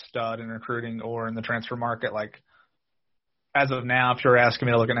absolute stud in recruiting or in the transfer market, as of now, if you're asking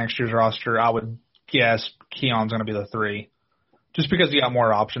me to look at next year's roster, I would guess Keon's going to be the 3. Just because you got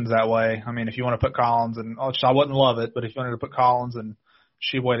more options that way. If you want to put Collins and I wouldn't love it, but if you wanted to put Collins and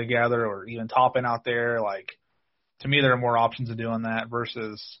Sheboy together or even Toppin out there, to me there are more options of doing that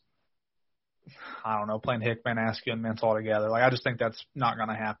versus, I don't know, playing Hickman, Askew, and Mintz all together. I just think that's not going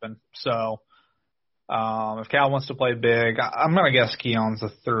to happen. So if Cal wants to play big, I'm going to guess Keon's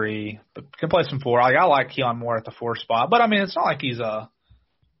the 3, but can play some 4. I like Keon more at the 4 spot, but it's not like he's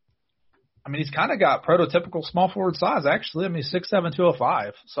he's kind of got prototypical small forward size, actually. He's 6'7",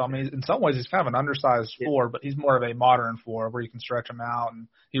 205. So, in some ways he's kind of an undersized 4, but he's more of a modern 4 where you can stretch him out and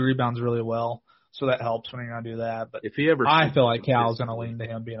he rebounds really well. So that helps when you're going to do that. But if he ever, I feel like Cal's going to lean to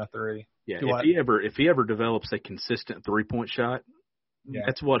him being a 3. Yeah, if he ever develops a consistent 3-point shot,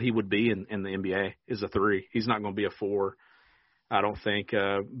 that's what he would be in the NBA, is a 3. He's not going to be a 4, I don't think.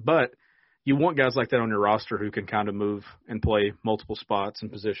 But you want guys like that on your roster who can kind of move and play multiple spots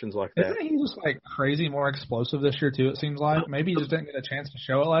and positions like that. Isn't he just like crazy more explosive this year too? It seems like maybe he just didn't get a chance to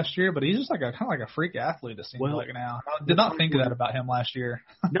show it last year, but he's just like kind of like a freak athlete. It seems like now. I did not think of that about him last year.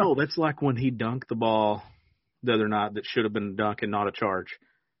 No, that's like when he dunked the ball the other night that should have been a dunk and not a charge.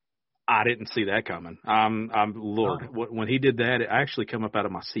 I didn't see that coming. I'm Lord. When he did that, it actually come up out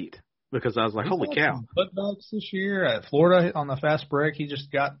of my seat because I was like, holy cow. Putbacks this year at Florida on the fast break, he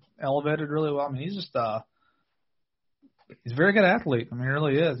just got elevated really well. I mean, he's just he's a very good athlete. I mean, he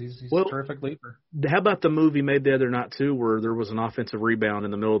really is. He's a terrific leaper. How about the move he made the other night too, where there was an offensive rebound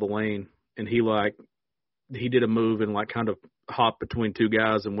in the middle of the lane, and he did a move and like kind of hopped between 2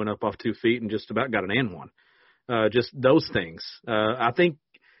 guys and went up off 2 feet and just about got an and one. Just those things. I think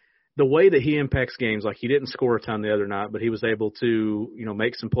the way that he impacts games, like he didn't score a ton the other night, but he was able to,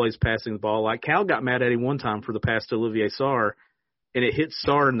 make some plays passing the ball. Like Cal got mad at him one time for the pass to Olivier Sarr, and it hit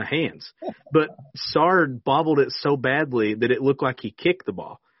Sarr in the hands. But Sarr bobbled it so badly that it looked like he kicked the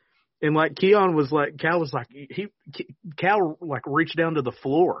ball. And like Cal was like, Cal reached down to the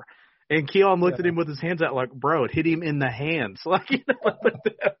floor. And Keon looked at him with his hands out like, bro, it hit him in the hands.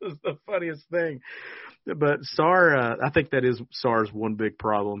 That was the funniest thing. But Sarr, I think that is Sarr's one big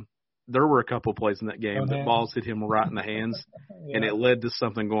problem. There were a couple plays in that game that balls hit him right in the hands, and it led to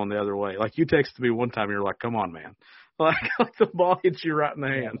something going the other way. Like you texted me one time, you're like, come on, man. Like the ball hits you right in the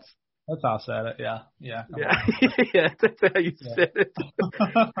hands. That's how I said it, yeah. Yeah, that's how you said it.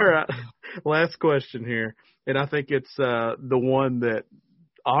 All right, last question here. And I think it's the one that,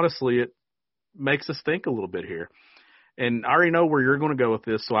 honestly, it makes us think a little bit here. And I already know where you're going to go with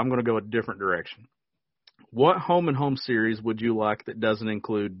this, so I'm going to go a different direction. What home and home series would you like that doesn't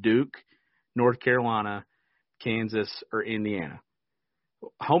include Duke, North Carolina, Kansas, or Indiana?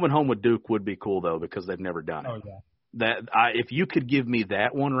 Home and home with Duke would be cool, though, because they've never done it. Oh, yeah. If you could give me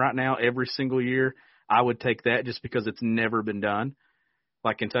that one right now every single year, I would take that just because it's never been done.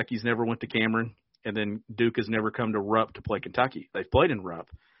 Like Kentucky's never went to Cameron, and then Duke has never come to Rupp to play Kentucky. They've played in Rupp.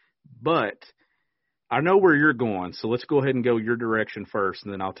 But I know where you're going, so let's go ahead and go your direction first,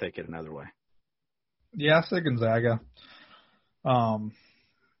 and then I'll take it another way. Yeah, I say Gonzaga.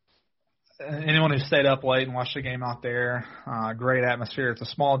 Anyone who stayed up late and watched the game out there, great atmosphere. It's a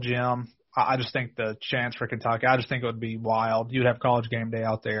small gym. I just think the chance for Kentucky, I just think it would be wild. You'd have College game day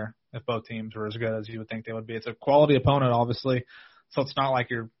out there if both teams were as good as you would think they would be. It's a quality opponent, obviously, so it's not like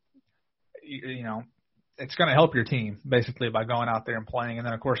it's going to help your team, basically, by going out there and playing. And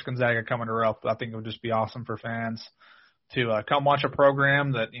then, of course, Gonzaga coming to Rupp, I think it would just be awesome for fans to come watch a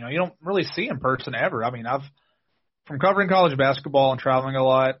program that, you don't really see in person ever. I mean, from covering college basketball and traveling a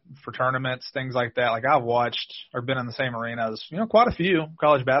lot for tournaments, things like that, like I've watched or been in the same arena as, quite a few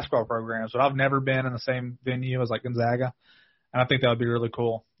college basketball programs, but I've never been in the same venue as like Gonzaga. And I think that would be really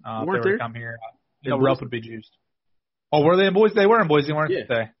cool if they were to come here. Rupp would be juiced. Oh, were they in Boise? They were in Boise, weren't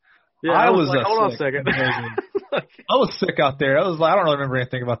they? Yeah, I was like, hold on a second. I was sick out there. I don't really remember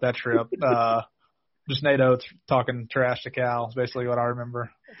anything about that trip. Just Nate Oates talking trash to Cal is basically what I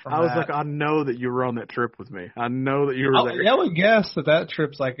remember. I was like, I know that you were on that trip with me. I know that you were there. I would guess that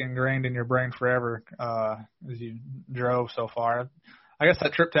trip's like ingrained in your brain forever as you drove so far. I guess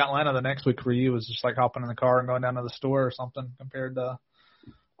that trip to Atlanta the next week for you was just like hopping in the car and going down to the store or something compared to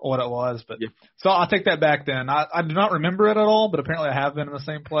what it was. But So I'll take that back then. I do not remember it at all, but apparently I have been in the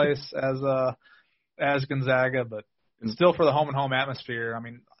same place as Gonzaga. But still, for the home and home atmosphere, I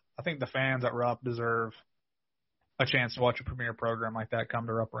mean, I think the fans at Rupp deserve a chance to watch a premier program like that come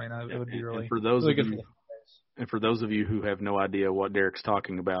to Rupp Arena. It would be really, really good for the fans. And for those of you who have no idea what Derek's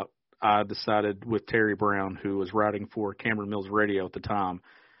talking about, I decided with Terry Brown, who was writing for Cameron Mills Radio at the time,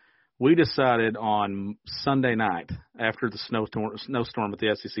 we decided on Sunday night after the snowstorm at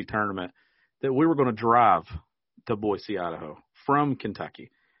the SEC tournament that we were going to drive to Boise, Idaho from Kentucky.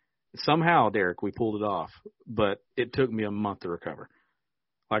 Somehow, Derek, we pulled it off, but it took me a month to recover.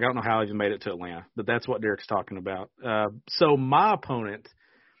 Like, I don't know how I even made it to Atlanta, but that's what Derek's talking about. So my opponent,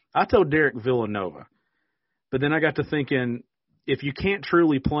 I told Derek Villanova, but then I got to thinking, if you can't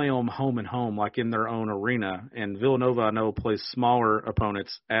truly play them home and home, like in their own arena, and Villanova, I know, plays smaller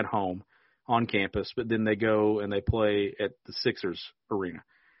opponents at home on campus, but then they go and they play at the Sixers arena.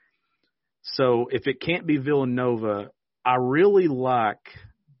 So if it can't be Villanova, I really like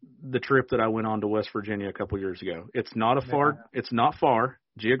the trip that I went on to West Virginia a couple years ago. It's not far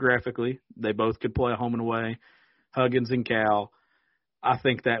geographically. They both could play home and away, Huggins and Cal. I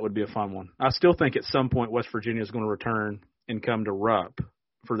think that would be a fun one. I still think at some point West Virginia is going to return and come to Rupp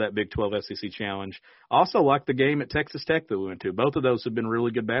for that Big 12 SEC Challenge. I also like the game at Texas Tech that we went to. Both of those have been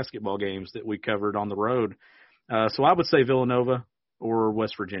really good basketball games that we covered on the road. So I would say Villanova or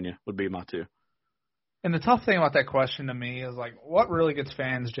West Virginia would be my two. And the tough thing about that question to me is, like, what really gets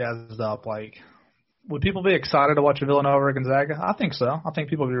fans jazzed up? Like, would people be excited to watch a Villanova or Gonzaga? I think so. I think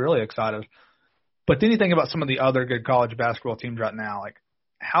people would be really excited. But then you think about some of the other good college basketball teams right now. Like,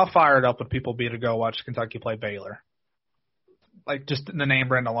 how fired up would people be to go watch Kentucky play Baylor? Like, just the name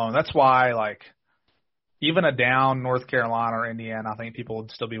brand alone. That's why, like, even a down North Carolina or Indiana, I think people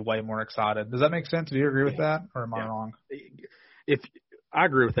would still be way more excited. Does that make sense? Do you agree with that, or am I wrong? I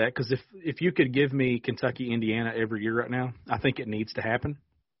agree with that, because if you could give me Kentucky, Indiana every year right now, I think it needs to happen.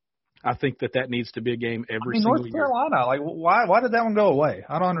 I think that needs to be a game every single North Carolina, like, why did that one go away?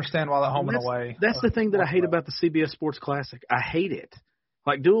 I don't understand why that home went away. That's the thing that I hate about the CBS Sports Classic. I hate it.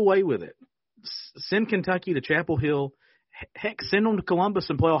 Like, do away with it. Send Kentucky to Chapel Hill. Heck, send them to Columbus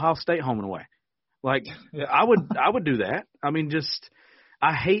and play Ohio State home and away. Like, yeah. I would do that. I mean,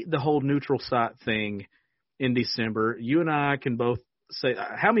 I hate the whole neutral site thing in December. You and I can both say,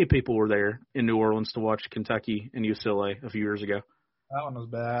 how many people were there in New Orleans to watch Kentucky and UCLA a few years ago? That one was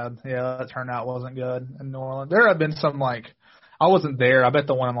bad. Yeah, that turnout wasn't good in New Orleans. There have been some, like, I wasn't there. I bet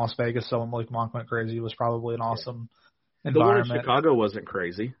the one in Las Vegas, so when Malik Monk went crazy, was probably an awesome environment. The one in Chicago wasn't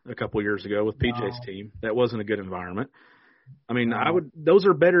crazy a couple of years ago with PJ's team. That wasn't a good environment. I mean, those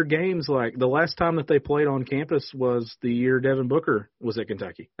are better games. Like, the last time that they played on campus was the year Devin Booker was at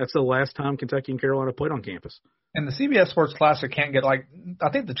Kentucky. That's the last time Kentucky and Carolina played on campus. And the CBS Sports Classic can't get, like, I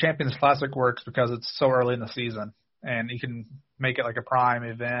think the Champions Classic works because it's so early in the season, and you can make it like a prime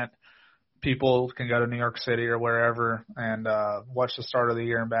event. People can go to New York City or wherever and watch the start of the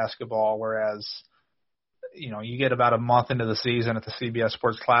year in basketball, whereas, you know, you get about a month into the season at the CBS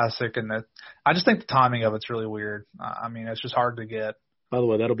Sports Classic, and I just think the timing of it's really weird. I mean, it's just hard to get. By the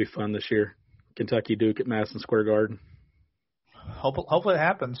way, that'll be fun this year. Kentucky Duke at Madison Square Garden. Hopefully it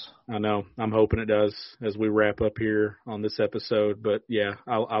happens. I know. I'm hoping it does as we wrap up here on this episode. But, yeah,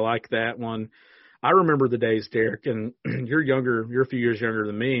 I like that one. I remember the days, Derek, and you're a few years younger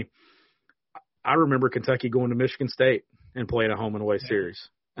than me. I remember Kentucky going to Michigan State and playing a home and away series.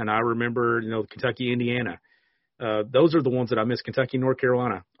 And I remember, Kentucky, Indiana. Those are the ones that I miss. Kentucky, North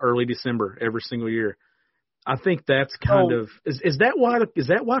Carolina, early December, every single year. I think that's kind of is that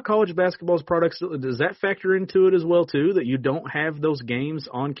why college basketball's products, does that factor into it as well too, that you don't have those games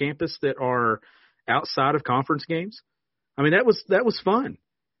on campus that are outside of conference games? I mean, that was fun.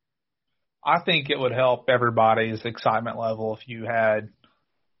 I think it would help everybody's excitement level if you had.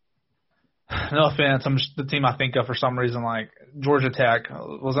 No offense, the team I think of for some reason, like Georgia Tech,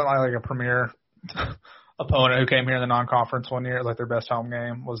 wasn't like a premier opponent who came here in the non-conference one year, like their best home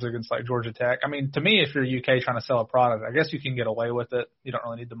game was against like Georgia Tech. I mean, to me, if you're UK trying to sell a product, I guess you can get away with it. You don't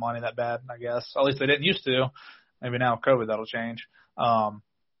really need the money that bad, I guess. At least they didn't used to. Maybe now with COVID that'll change.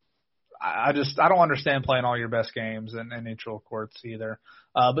 I don't understand playing all your best games in neutral courts either.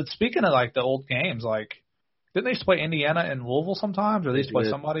 But speaking of like the old games, like, didn't they used to play Indiana and Louisville sometimes, or they used to play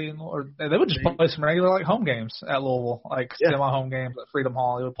somebody, or they would just play some regular like home games at Louisville, like semi-home games at Freedom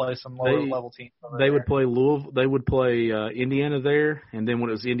Hall. They would play some lower level teams. They would play Louisville. They would play Indiana there, and then when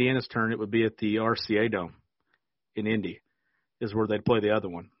it was Indiana's turn, it would be at the RCA Dome in Indy, is where they'd play the other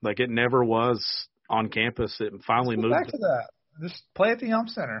one. Like, it never was on campus. It finally moved. Back to that. Just play at the Yum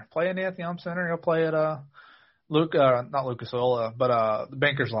Center. Play at the Yum Center. You'll play at not Lucas Oil, but the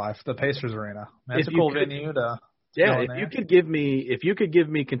Bankers Life, the Pacers Arena. That's a cool venue to. Yeah, if you could give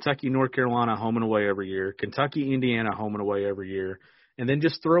me Kentucky, North Carolina home and away every year, Kentucky, Indiana home and away every year, and then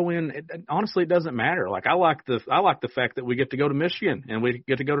just throw in. Honestly, it doesn't matter. Like, I like the fact that we get to go to Michigan and we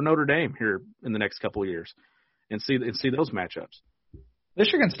get to go to Notre Dame here in the next couple of years, and see those matchups.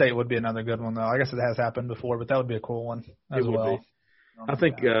 Michigan State would be another good one, though. I guess it has happened before, but that would be a cool one as well. Be. I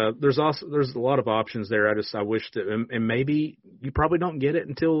think there's a lot of options there. I wish that, and maybe you probably don't get it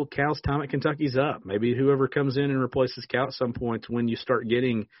until Cal's time at Kentucky's up. Maybe whoever comes in and replaces Cal at some point, when you start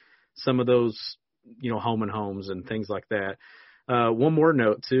getting some of those, home and homes and things like that. One more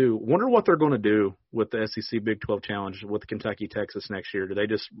note too. Wonder what they're going to do with the SEC Big 12 Challenge with Kentucky, Texas next year. Do they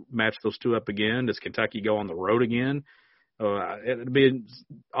just match those two up again? Does Kentucky go on the road again? It'd be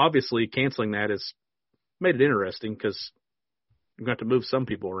obviously canceling that has made it interesting because you're going to have to move some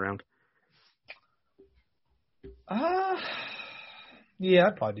people around. Yeah,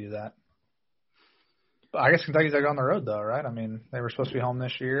 I'd probably do that. But I guess Kentucky's on the road though, right? I mean, they were supposed to be home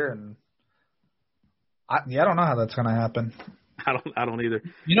this year, and I don't know how that's going to happen. I don't either.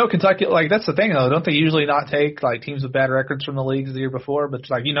 You know, Kentucky, like, that's the thing, though. Don't they usually not take, like, teams with bad records from the leagues the year before? But,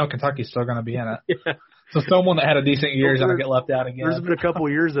 like, you know, Kentucky's still going to be in it. Yeah. So someone that had a decent year is going to get left out again. There's been a couple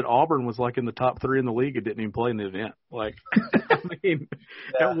of years that Auburn was, like, in the top 3 in the league and didn't even play in the event. Like, I mean,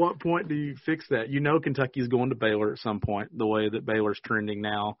 At what point do you fix that? You know Kentucky's going to Baylor at some point, the way that Baylor's trending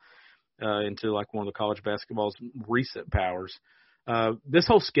now into, like, one of the college basketball's recent powers. This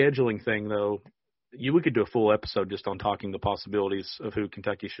whole scheduling thing, though, we could do a full episode just on talking the possibilities of who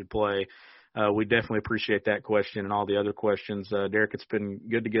Kentucky should play. We definitely appreciate that question and all the other questions. Derek, it's been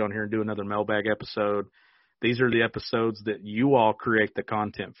good to get on here and do another mailbag episode. These are the episodes that you all create the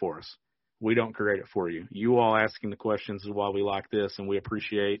content for us. We don't create it for you. You all asking the questions is why we like this, and we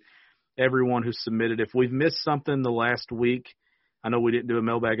appreciate everyone who submitted. If we've missed something the last week, I know we didn't do a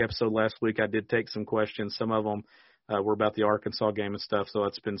mailbag episode last week. I did take some questions. Some of them were about the Arkansas game and stuff, so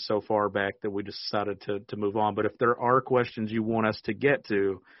it's been so far back that we just decided to move on. But if there are questions you want us to get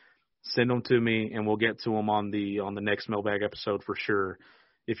to, send them to me, and we'll get to them on the next mailbag episode for sure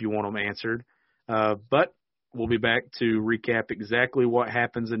if you want them answered. But we'll be back to recap exactly what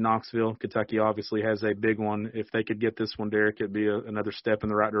happens in Knoxville. Kentucky obviously has a big one. If they could get this one, Derek, it'd be another step in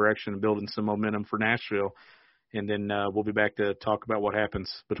the right direction and building some momentum for Nashville. And then we'll be back to talk about what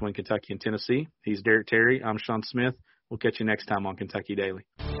happens between Kentucky and Tennessee. He's Derek Terry. I'm Sean Smith. We'll catch you next time on Kentucky Daily.